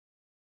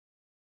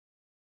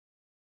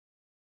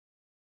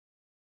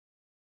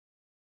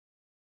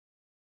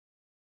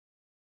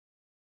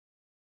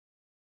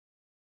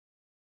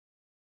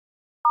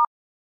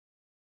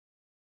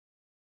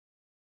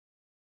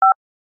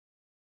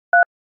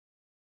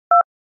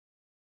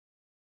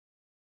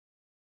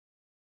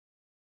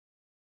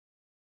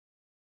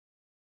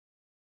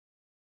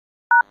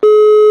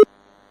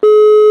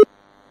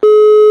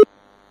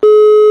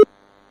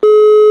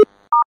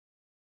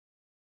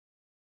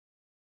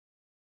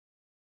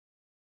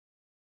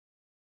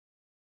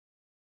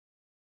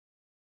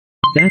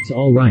That's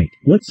all right.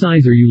 What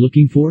size are you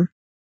looking for?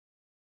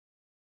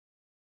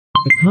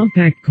 A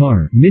compact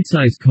car,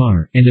 mid-sized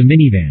car, and a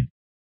minivan.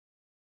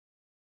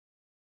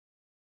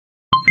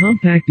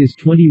 Compact is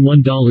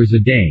 $21 a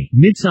day,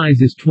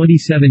 mid-size is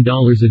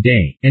 $27 a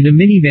day, and a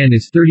minivan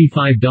is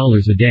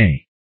 $35 a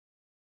day.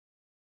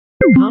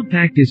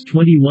 Compact is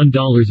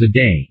 $21 a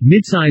day,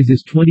 mid-size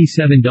is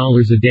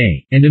 $27 a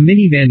day, and a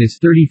minivan is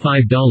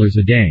 $35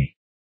 a day.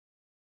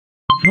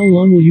 How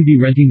long will you be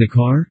renting the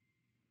car?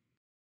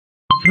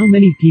 How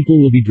many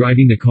people will be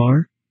driving the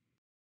car?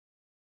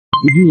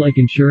 Would you like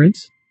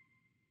insurance?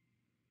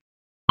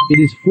 It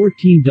is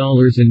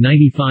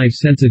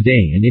 $14.95 a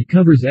day and it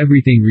covers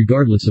everything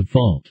regardless of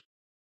fault.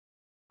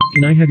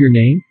 Can I have your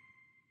name?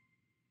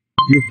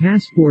 Your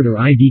passport or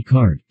ID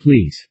card,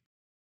 please.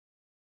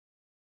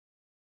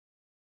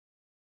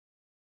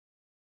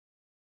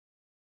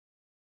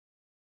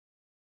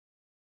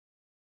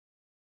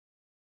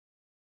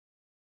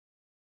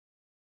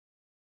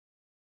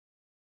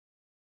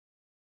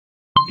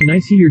 Can I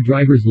see your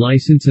driver's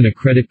license and a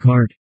credit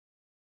card?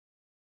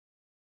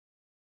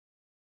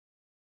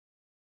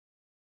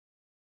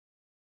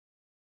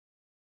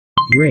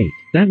 Great.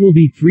 That will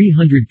be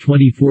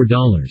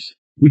 $324.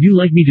 Would you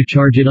like me to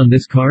charge it on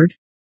this card?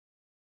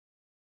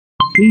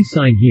 Please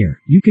sign here.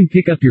 You can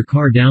pick up your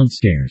car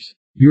downstairs.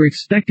 Your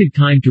expected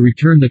time to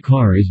return the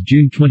car is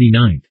June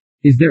 29th.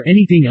 Is there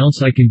anything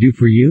else I can do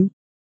for you?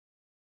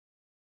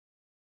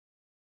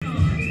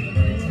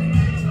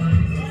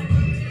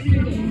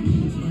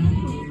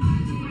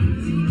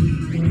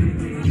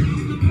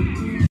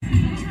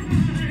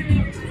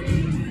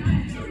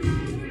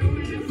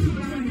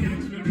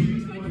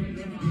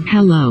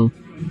 Hello.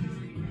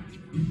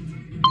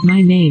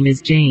 My name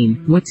is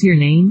Jane. What's your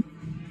name?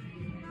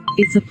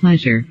 It's a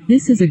pleasure.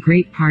 This is a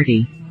great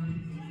party.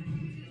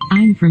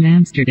 I'm from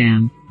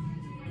Amsterdam.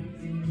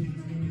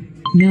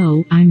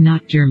 No, I'm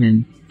not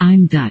German.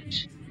 I'm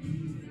Dutch.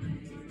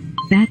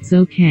 That's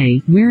okay.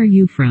 Where are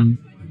you from?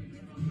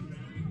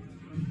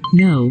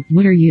 No,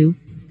 what are you?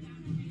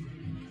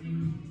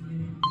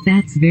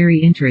 That's very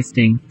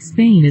interesting.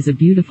 Spain is a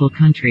beautiful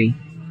country.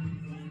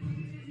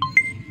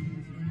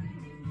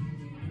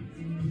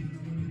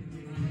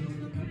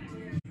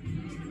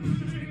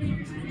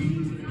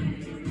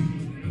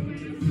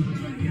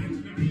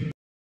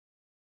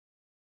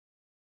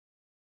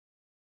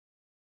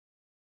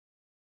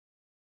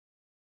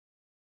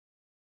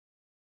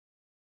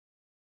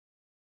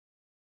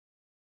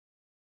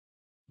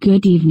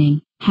 Good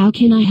evening. How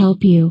can I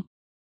help you?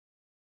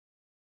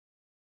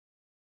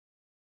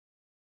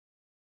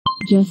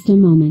 Just a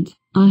moment.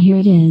 Ah, here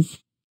it is.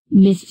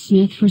 Miss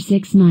Smith for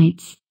 6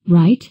 nights,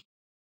 right?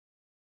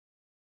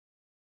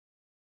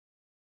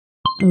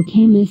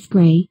 Okay, Miss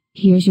Gray,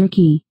 here's your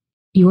key.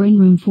 You're in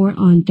room 4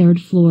 on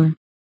 3rd floor.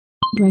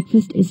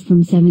 Breakfast is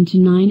from 7 to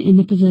 9 in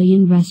the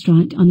Pavilion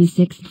restaurant on the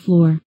 6th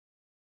floor.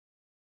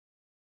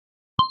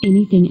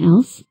 Anything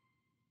else?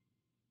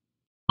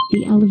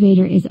 The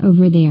elevator is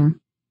over there.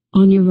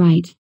 On your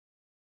right.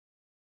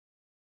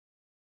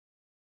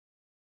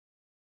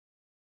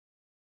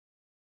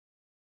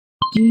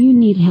 Do you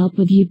need help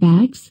with your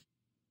bags?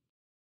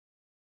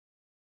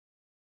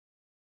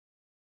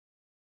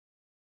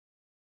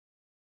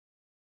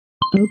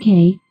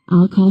 Okay,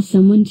 I'll call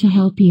someone to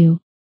help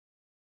you.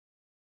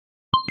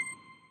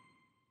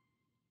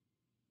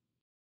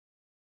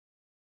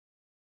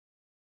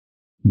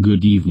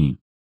 Good evening.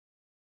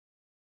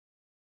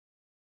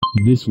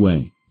 This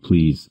way,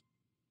 please.